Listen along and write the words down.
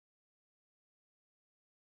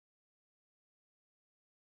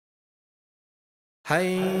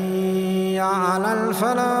حي على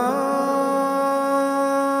الفلاح.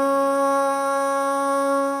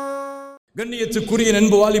 கண்ணியத்துக்குரிய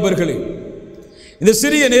நண்பு வாலிபர்களே, இந்த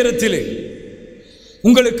சிறிய நேரத்திலே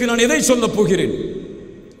உங்களுக்கு நான் எதை சொல்லப் போகிறேன்?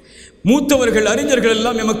 மூத்தவர்கள் அறிஞர்கள்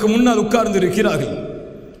எல்லாம் எமக்கு முன்னால் உட்கார்ந்து இருக்கிறார்கள்.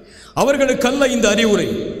 அவர்களுக்கல்ல இந்த அறிவுரை,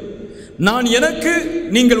 நான் எனக்கு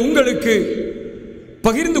நீங்கள் உங்களுக்கு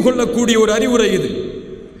பகிர்ந்து கொள்ளக்கூடிய ஒரு அறிவுரை. இது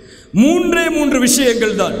மூன்று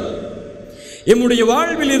விஷயங்கள் தான். எம்முடைய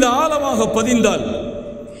வாழ்வில் இது ஆழமாக பதிந்தால்,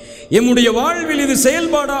 எம்முடைய வாழ்வில் இது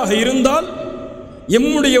செயல்பாடாக இருந்தால்,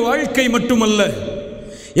 எம்முடைய வாழ்க்கை மட்டுமல்ல,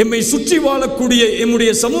 எம்மை சுற்றி வாழக்கூடிய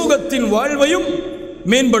எம்முடைய சமூகத்தின் வாழ்வையும்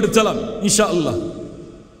மேம்படுத்தலாம் இன்ஷா அல்லாஹ்.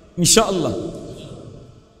 இன்ஷா அல்லாஹ்.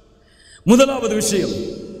 முதலாவது விஷயம்,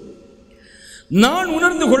 நான்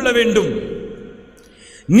உணர்ந்து கொள்ள வேண்டும்,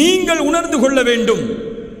 நீங்கள் உணர்ந்து கொள்ள வேண்டும்,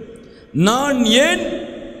 நான் ஏன்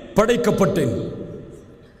படைக்கப்பட்டேன்,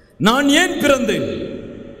 நான் ஏன் பிறந்தேன்,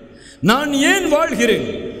 நான் ஏன் வாழ்கிறேன்,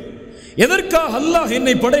 எதற்காக அல்லாஹ்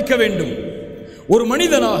என்னை படைக்க வேண்டும்? ஒரு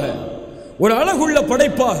மனிதனாக, ஒரு அழகுள்ள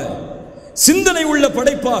படைப்பாக, சிந்தனை உள்ள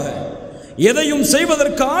படைப்பாக, எதையும்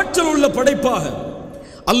செய்வதற்கு ஆற்றல் உள்ள படைப்பாக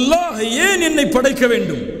அல்லாஹ் ஏன் என்னை படைக்க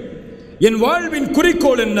வேண்டும்? என் வாழ்வின்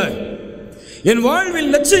குறிக்கோள் என்ன? என்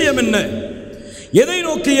வாழ்வில் லட்சியம் என்ன? எதை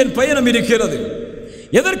நோக்கி என் பயணம் இருக்கிறது?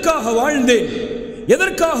 எதற்காக வாழ்ந்தேன்?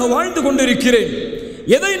 எதற்காக வாழ்ந்து கொண்டிருக்கிறேன்?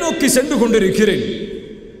 எதை நோக்கி சென்று கொண்டிருக்கிறேன்?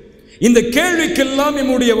 இந்த கேள்விக்கெல்லாம்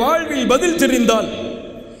நம்முடைய வாழ்வில் பதில் தெரிந்தால்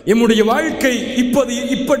நம்முடைய வாழ்க்கை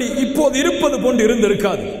இப்போது இருப்பது போன்று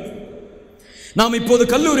இருந்திருக்காது. நாம் இப்போது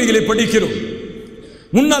கல்லூரிகளை படிக்கிறோம்,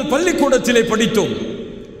 முன்னால் பள்ளிக்கூடத்திலே படித்தோம்,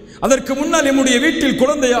 அதற்கு முன்னால் நம்முடைய வீட்டில்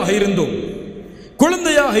குழந்தையாக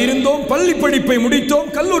இருந்தோம், பள்ளி படிப்பை முடித்தோம்,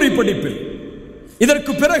 கல்லூரி படிப்பில்.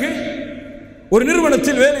 இதற்கு பிறகு ஒரு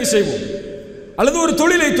நிறுவனத்தில் வேலை செய்வோம் அல்லது ஒரு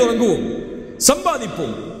தொழிலை தொடங்குவோம்,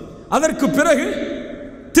 சம்பாதிப்போம். அதற்கு பிறகு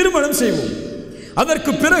திருமணம் செய்வோம்,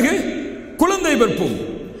 அதற்கு பிறகு குழந்தை பிறப்போம்,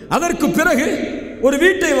 அதற்கு பிறகு ஒரு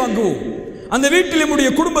வீட்டை வாங்குவோம், அந்த வீட்டில் நம்முடைய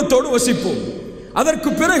குடும்பத்தோடு வசிப்போம். அதற்கு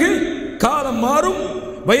பிறகு காலம் மாறும்,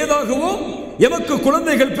 வயதாகுவோம், எமக்கு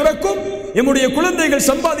குழந்தைகள் பிறக்கும், எம்முடைய குழந்தைகள்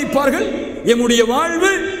சம்பாதிப்பார்கள், எம்முடைய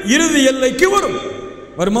வாழ்வு இறுதி எல்லைக்கு வரும்.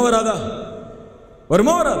 வருமா வராதா?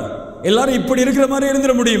 வருமா வராதா? எல்லாரும் இப்படி இருக்கிற மாதிரி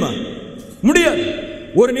இருந்துட முடியுமா? முடியாது.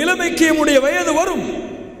 ஒரு நிலைமைக்கு நம்முடைய வயது வரும்,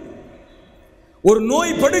 ஒரு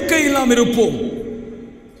நோய் படுக்கையில் நாம் இருப்போம்.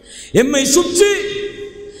 எம்மை சுற்றி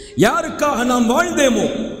யாருக்காக நாம் வாழ்ந்தேமோ,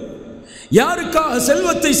 யாருக்காக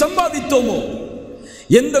செல்வத்தை சம்பாதித்தோமோ,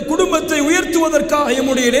 எந்த குடும்பத்தை உயர்த்துவதற்காக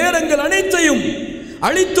நம்முடைய நேரங்கள் அனைத்தையும்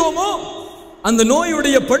அளித்தோமோ, அந்த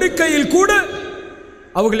நோயுடைய படுக்கையில் கூட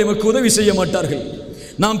அவர்கள் எமக்கு உதவி செய்ய மாட்டார்கள்.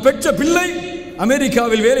 நாம் பெற்ற பிள்ளை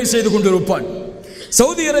அமெரிக்காவில் வேலை செய்து கொண்டிருப்பான்,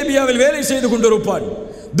 சவுதி அரேபியாவில் வேலை செய்து கொண்டிருப்பான்,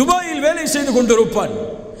 துபாயில் வேலை செய்து கொண்டிருப்பான்.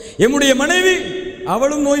 எம்முடைய மனைவி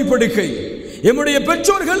அவளும் நோய் படுக்கை, எம்முடைய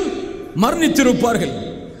பெற்றோர்கள் மரணித்திருப்பார்கள்.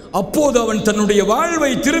 அப்போது அவன் தன்னுடைய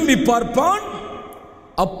வாழ்வை திரும்பி பார்ப்பான்,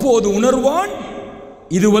 அப்போது உணர்வான்,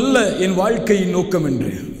 இதுவல்ல என் வாழ்க்கையின் நோக்கம்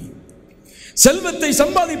என்று. செல்வத்தை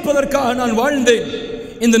சம்பாதிப்பதற்காக நான் வாழ்ந்தேன்,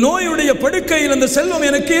 இந்த நோயுடைய படுக்கையில் அந்த செல்வம்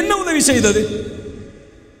எனக்கு என்ன உதவி செய்தது?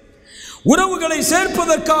 உறவுகளை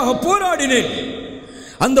சேர்ப்பதற்காக போராடினேன்,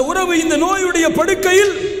 அந்த உறவு இந்த நோயுடைய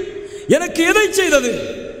படுக்கையில் எனக்கு எதை செய்தது?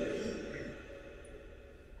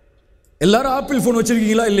 எல்லாரும் ஆப்பிள் போன்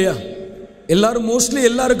வச்சிருக்கீங்களா இல்லையா? எல்லாரும் மோஸ்ட்லி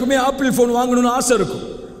எல்லாருக்குமே ஆப்பிள் போன் வாங்கணும்னு ஆசை இருக்கும்.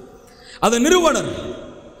 அந்த நிறுவனர்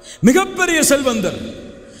மிகப்பெரிய செல்வந்தர்,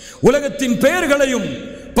 உலகத்தின் பெயர்களையும்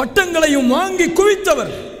பட்டங்களையும் வாங்கி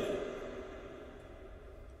குவித்தவர்.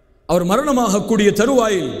 அவர் மரணமாகக்கூடிய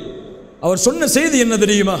தருவாயில் அவர் சொன்ன செய்தி என்ன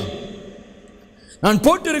தெரியுமா? நான்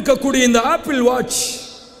போட்டிருக்கக்கூடிய இந்த ஆப்பிள் வாட்ச்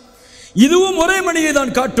இதுவும் ஒரே மணியை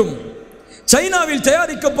தான் காட்டும், சைனாவில்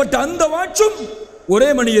தயாரிக்கப்பட்ட அந்த வாட்சும் ஒரே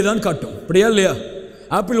மணியை தான் காட்டும். அப்படியா இல்லையா?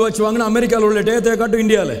 ஆப்பிள் வாட்ச் வாங்கினா அமெரிக்காவில் உள்ள டேத்தை காட்டும்,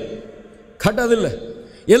 இந்தியாவில் காட்டாதில்லை.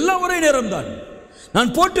 எல்லாம் ஒரே நேரம் தான்.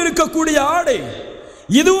 நான் போட்டிருக்கக்கூடிய ஆடை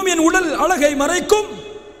இதுவும் என் உடல் அழகை மறைக்கும்,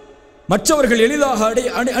 மற்றவர்கள் எளிதாக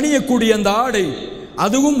அணியக்கூடிய அந்த ஆடை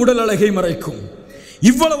அதுவும் உடல் அழகை மறைக்கும்.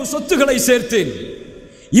 இவ்வளவு சொத்துக்களை சேர்த்தேன்,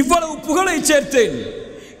 இவ்வளவு புகழை சேர்த்தேன்,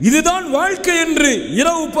 இதுதான் வாழ்க்கை என்று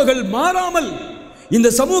இரவு பகல் மாறாமல் இந்த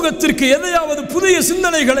சமூகத்திற்கு எதையாவது புதிய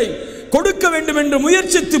சிந்தனைகளை கொடுக்க வேண்டும் என்று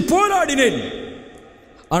முயற்சித்து போராடினேன்.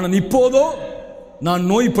 ஆனால் இப்போதோ நான்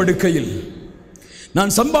நோய் படுக்கையில்,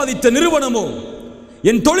 நான் சம்பாதித்த நிறுவனமோ,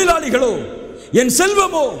 என் தொழிலாளிகளோ, என்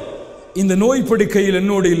செல்வமோ இந்த நோய் படுக்கையில்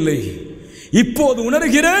என்னோடு இல்லை. இப்போது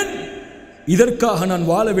உணர்கிறேன், இதற்காக நான்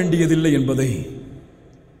வாழ வேண்டியதில்லை என்பதை.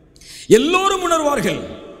 எல்லோரும் உணர்வார்கள்.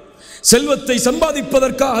 செல்வத்தை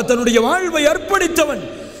சம்பாதிப்பதற்காக தன்னுடைய வாழ்வை அர்ப்பணித்தவன்,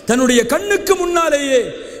 தன்னுடைய கண்ணுக்கு முன்னாலேயே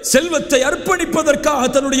செல்வத்தை அர்ப்பணிப்பதற்காக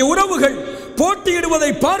தன்னுடைய உறவுகள்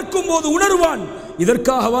போட்டியிடுவதை பார்க்கும் போது உணர்வான்,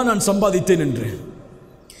 இதற்காகவா நான் சம்பாதித்தேன் என்று.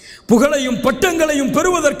 புகழையும் பட்டங்களையும்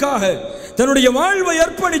பெறுவதற்காக தன்னுடைய வாழ்வை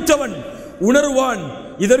அர்ப்பணித்தவன் உணர்வான்,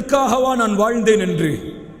 இதற்காகவா நான் வாழ்ந்தேன் என்று.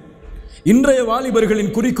 இன்றைய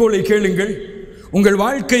வாலிபர்களின் குறிக்கோளை கேளுங்கள். உங்கள்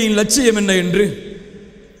வாழ்க்கையின் லட்சியம் என்ன என்று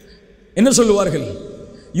என்ன சொல்லுவார்கள்?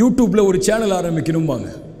 யூடியூப்ல ஒரு சேனல் ஆரம்பிக்கணும்பாங்க,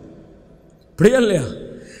 அப்படியா இல்லையா?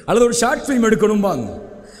 அல்லது ஒரு ஷார்ட் ஃபிலிம் எடுக்கணும்பாங்க,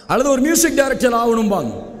 அல்லது ஒரு மியூசிக் டைரக்டர்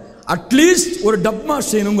ஆகணும்பாங்க, அட்லீஸ்ட் ஒரு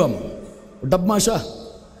டப்மாஷ் செய்யணுங்க. டப்மாஷா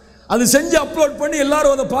அது செஞ்சு அப்லோட் பண்ணி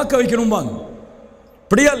எல்லாரும் அதை பார்க்க வைக்கணும்பாங்க,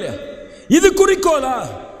 அப்படியா இல்லையா? இது குறிக்கோளா?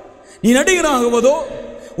 நீ நடிகனாகுவதோ,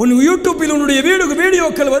 உன் யூடியூப்பில் உன்னுடைய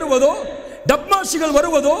வீடியோக்கள் வருவதோ, டப்மாஷிகள்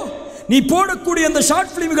வருவதோ, நீ போடக்கூடிய அந்த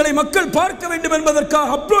ஷார்ட் பிலிம்களை மக்கள் பார்க்க வேண்டும்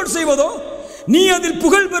என்பதற்காக அப்லோட் செய்வதோ, நீ அதில்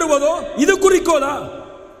புகழ் பெறுவதோ, இது குறிக்கோளா?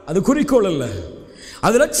 அது குறிக்கோள் அல்ல,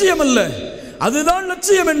 அது லட்சியம் அல்ல. அதுதான்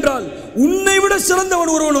லட்சியம் என்றால் உன்னை விட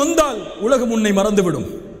சிறந்தவன் ஒருவன் வந்தால் உலகம் உன்னை மறந்துவிடும்.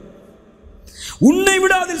 உன்னை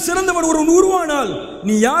விட அதில் சிறந்தவன் ஒருவன் உருவானால்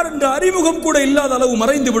நீ யார் என்ற அறிமுகம் கூட இல்லாத அளவு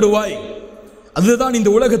மறைந்து விடுவாய். அதுதான் இந்த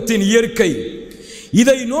உலகத்தின் இயற்கை.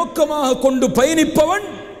 இதை நோக்கமாக கொண்டு பயணிப்பவன்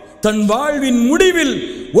தன் வாழ்வின் முடிவில்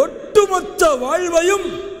ஒட்டுமொத்த வாழ்வையும்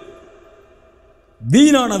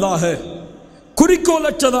வீணானதாக,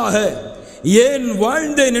 குறிக்கோளற்றதாக ஏன்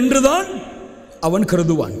வாழ்ந்தேன் என்றுதான் அவன்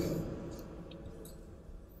கருதுவான்.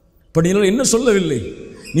 என்ன சொல்லவில்லை,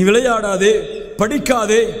 நீ விளையாடாதே,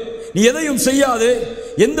 படிக்காதே, நீ எதையும் செய்யாதே,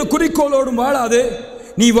 எந்த குறிக்கோளோடும் வாழாதே,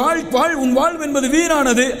 நீ உன் வாழ்வு என்பது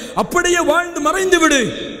வீணானது, அப்படியே வாழ்ந்து மறைந்து விடு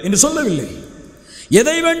என்று சொல்லவில்லை.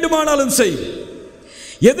 எதை வேண்டுமானாலும் செய்,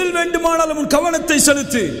 எதில் வேண்டுமானாலும் உன் கவனத்தை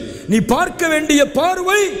செலுத்து. நீ பார்க்க வேண்டிய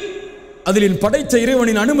பார்வை அதில் என் படைத்த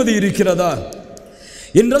இறைவனின் அனுமதி இருக்கிறதா,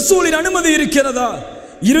 என் ரசூலின் அனுமதி இருக்கிறதா?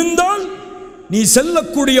 இருந்தால் நீ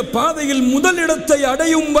செல்லக்கூடிய பாதையில் முதலிடத்தை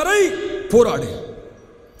அடையும் வரை போராடு.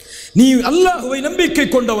 நீ அல்லாஹ்வை நம்பிக்கை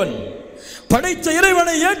கொண்டவன், படைத்த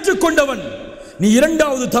இறைவனை ஏற்றுக்கொண்டவன். நீ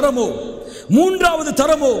இரண்டாவது தரமோ மூன்றாவது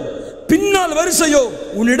தரமோ பின்னால் வரிசையோ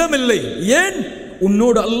உன்னிடமில்லை. ஏன்?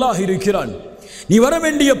 உன்னோடு அல்லாஹ் இருக்கிறான். நீ வர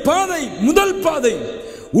வேண்டிய பாதை முதல் பாதை.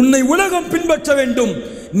 உன்னை உலகம் பின்பற்ற வேண்டும்.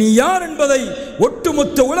 நீ யார் என்பதை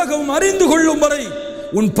ஒட்டுமொத்த உலகம் அறிந்து கொள்ளும் வரை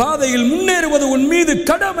உன் பாதையில் முன்னேறுவது உன் மீது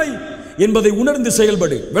கடமை என்பதை உணர்ந்து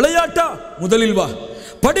செயல்படு. விளையாட்டா? முதலில் வா.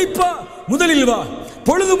 படிப்பா? முதலில் வா.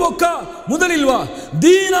 பொழுதுபோக்கா? முதலில் வா.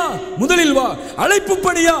 தீனா? முதலில் வா. அழைப்பு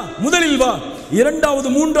பணியா? முதலில் வா. இரண்டாவது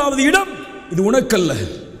மூன்றாவது இடம் இது உனக்கல்ல,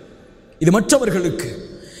 இது மற்றவர்களுக்கு.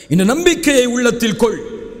 இந்த நம்பிக்கையை உள்ளத்தில் கொள்.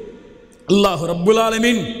 அல்லாஹ் ரப்புல்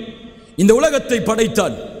ஆலமீன் இந்த உலகத்தை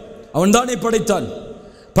படைத்தான். அவன் தானே படைத்தான்.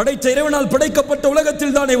 படைத்த இறைவனால் படைக்கப்பட்ட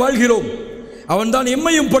உலகத்தில் தானே வாழ்கிறோம். அவன் தான்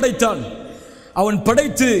எம்மையும் படைத்தான். அவன்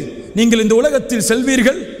படைத்து நீங்கள் இந்த உலகத்தில்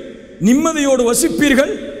செல்வீர்கள், நிம்மதியோடு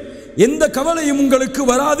வசிப்பீர்கள், எந்த கவலையும் உங்களுக்கு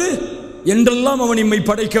வராது என்றெல்லாம் அவன் எம்மை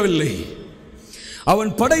படைக்கவில்லை.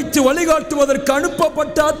 அவன் படைத்து வழிகாட்டுவதற்கு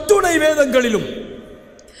அனுப்பப்பட்ட அத்துணை வேதங்களிலும்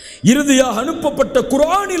இறுதியாக அனுப்பப்பட்ட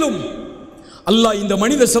குர்ஆனிலும் அல்லாஹ் இந்த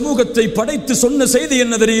மனித சமூகத்தை படைத்து சொன்ன செய்தி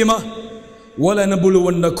என்ன தெரியுமா?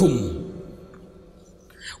 வலனபுலுவன்னக்கும்,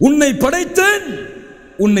 உன்னை படைத்தேன்,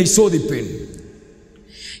 உன்னை சோதிப்பேன்,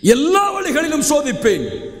 எல்லா வழிகளிலும் சோதிப்பேன்.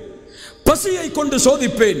 பசியை கொண்டு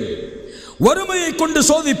சோதிப்பேன், வறுமையை கொண்டு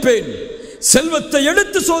சோதிப்பேன், செல்வத்தை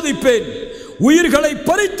எடுத்து சோதிப்பேன், உயிர்களை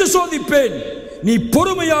பறித்து சோதிப்பேன். நீ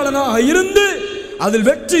பொறுமையாளனாக இருந்து அதில்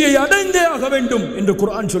வெற்றியை அடைந்தே ஆக வேண்டும் என்று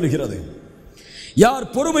குர்ஆன் சொல்கிறது. யார்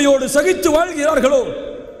பொறுமையோடு சகித்து வாழ்கிறார்களோ,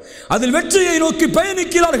 அதில் வெற்றியை நோக்கி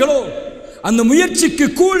பயணிக்கிறார்களோ, அந்த முயற்சிக்கு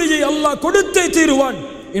கூலியை அல்லாஹ் கொடுத்தே தீருவான்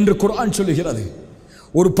என்று குர்ஆன் சொல்கிறது.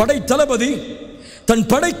 ஒரு படை தளபதி தன்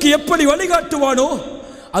படைக்கு எப்படி வழிகாட்டுவானோ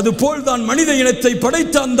அதுபோல் தான் மனித இனத்தை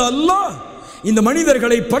படைத்த அந்த அல்லாஹ் இந்த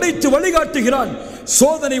மனிதர்களை படைத்து வழிகாட்டுகிறான்.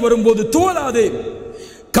 சோதனை வரும்போது துவலாதே,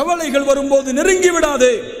 கவலைகள் வரும்போது நெருங்கி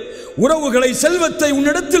விடாதே, உறவுகளை செல்வத்தை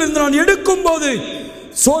உன்னிடத்திலிருந்து நான் எடுக்கும் போது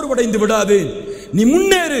சோர்வடைந்து விடாதே. நீ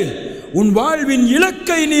முன்னேறு. உன் வாழ்வின்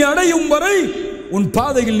இலக்கை நீ அடையும் வரை உன்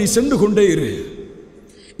பாதையில் நீ சென்று கொண்டே இரு.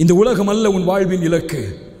 இந்த உலகம் அல்ல உன் வாழ்வின் இலக்கு.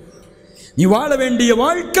 நீ வாழ வேண்டிய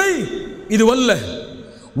வாழ்க்கை இதுவல்ல.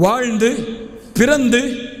 வாழ்ந்து பிறந்து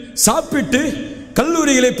சாப்பிட்டு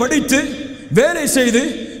கல்லூரிகளை படித்து வேலை செய்து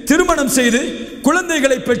திருமணம் செய்து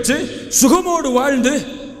குழந்தைகளை பெற்று சுகமோடு வாழ்ந்து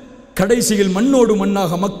கடைசியில் மண்ணோடு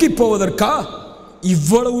மண்ணாக மக்கி போவதற்கா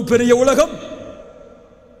இவ்வளவு பெரிய உலகம்?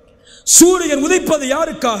 சூரியன் உதிப்பது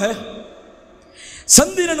யாருக்காக?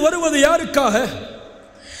 சந்திரன் வருவது யாருக்காக?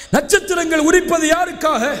 நட்சத்திரங்கள் உதிப்பது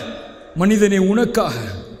யாருக்காக? மனிதனே, உனக்காக.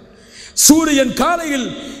 சூரியன் காலையில்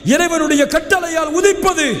இறைவனுடைய கட்டளையால்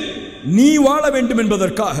உதிப்பது நீ வாழ வேண்டும்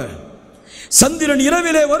என்பதற்காக. சந்திரன்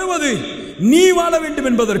இரவிலே வருவது நீ வாழ வேண்டும்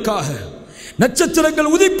என்பதற்காக.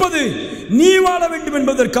 நட்சத்திரங்கள் உதிப்பது நீ வாழ வேண்டும்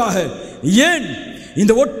என்பதற்காக. ஏன்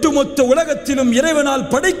இந்த ஒட்டுமொத்த உலகத்திலும் இறைவனால்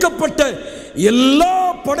படைக்கப்பட்ட எல்லா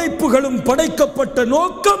படைப்புகளும் படைக்கப்பட்ட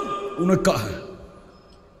நோக்கம் உனக்காக.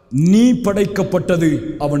 நீ படைக்கப்பட்டது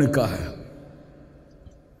அவனுக்காக.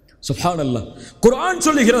 சுப்ஹானல்லாஹ். குர்ஆன்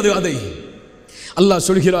சொல்லுகிறது அதை. அல்லாஹ்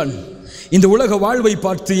சொல்கிறான் இந்த உலக வாழ்வை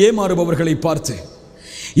பார்த்து ஏமாறுபவர்களை பார்த்து,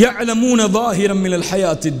 யஅலமூன ظاهرًا من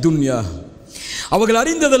الحياة الدنيا, அவர்கள்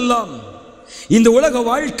அறிந்ததெல்லாம் இந்த உலக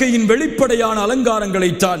வாழ்க்கையின் வெளிப்படையான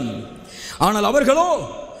அலங்காரங்களைத்தான். ஆனால் அவர்களோ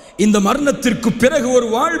இந்த மரணத்திற்கு பிறகு ஒரு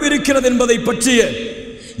வாழ்வு இருக்கிறது என்பதை பற்றிய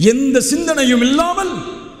எந்த சிந்தனையும் இல்லாமல்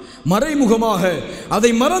மறைமுகமாக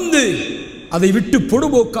அதை மறந்து அதை விட்டு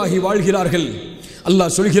பொடுபோக்காகி வாழ்கிறார்கள்.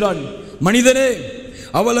 அல்லாஹ் சொல்கிறான், மனிதனே,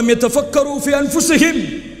 அவலம் யதஃபக்கரு ஃபி அன்ஃபுஸிஹிம்,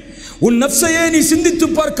 உன் நஃப்ஸையே நீ சிந்தித்து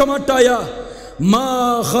பார்க்க மாட்டாயா? மா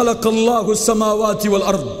ஹலகல்லாஹு ஸமாவாதி வல்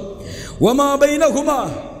அர்த் வமா பைனஹுமா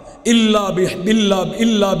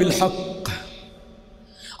இல்லா பில் ஹக்.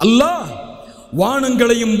 அல்லாஹ்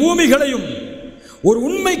வானங்களையும் பூமிகளையும் ஒரு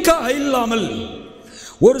உண்மைக்காக இல்லாமல்,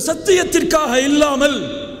 ஒரு சத்தியத்திற்காக இல்லாமல்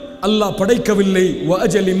அல்லாஹ் படைக்கவில்லை.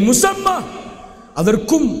 வஅஜலி முஸம்மா,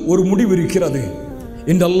 அதற்கும் ஒரு முடிவு இருக்கிறது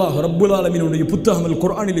என்று அல்லாஹ் ரப்புல் ஆலமீனுடைய புத்தகம் அல்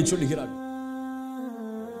குர்ஆனிலே சொல்கிறார்.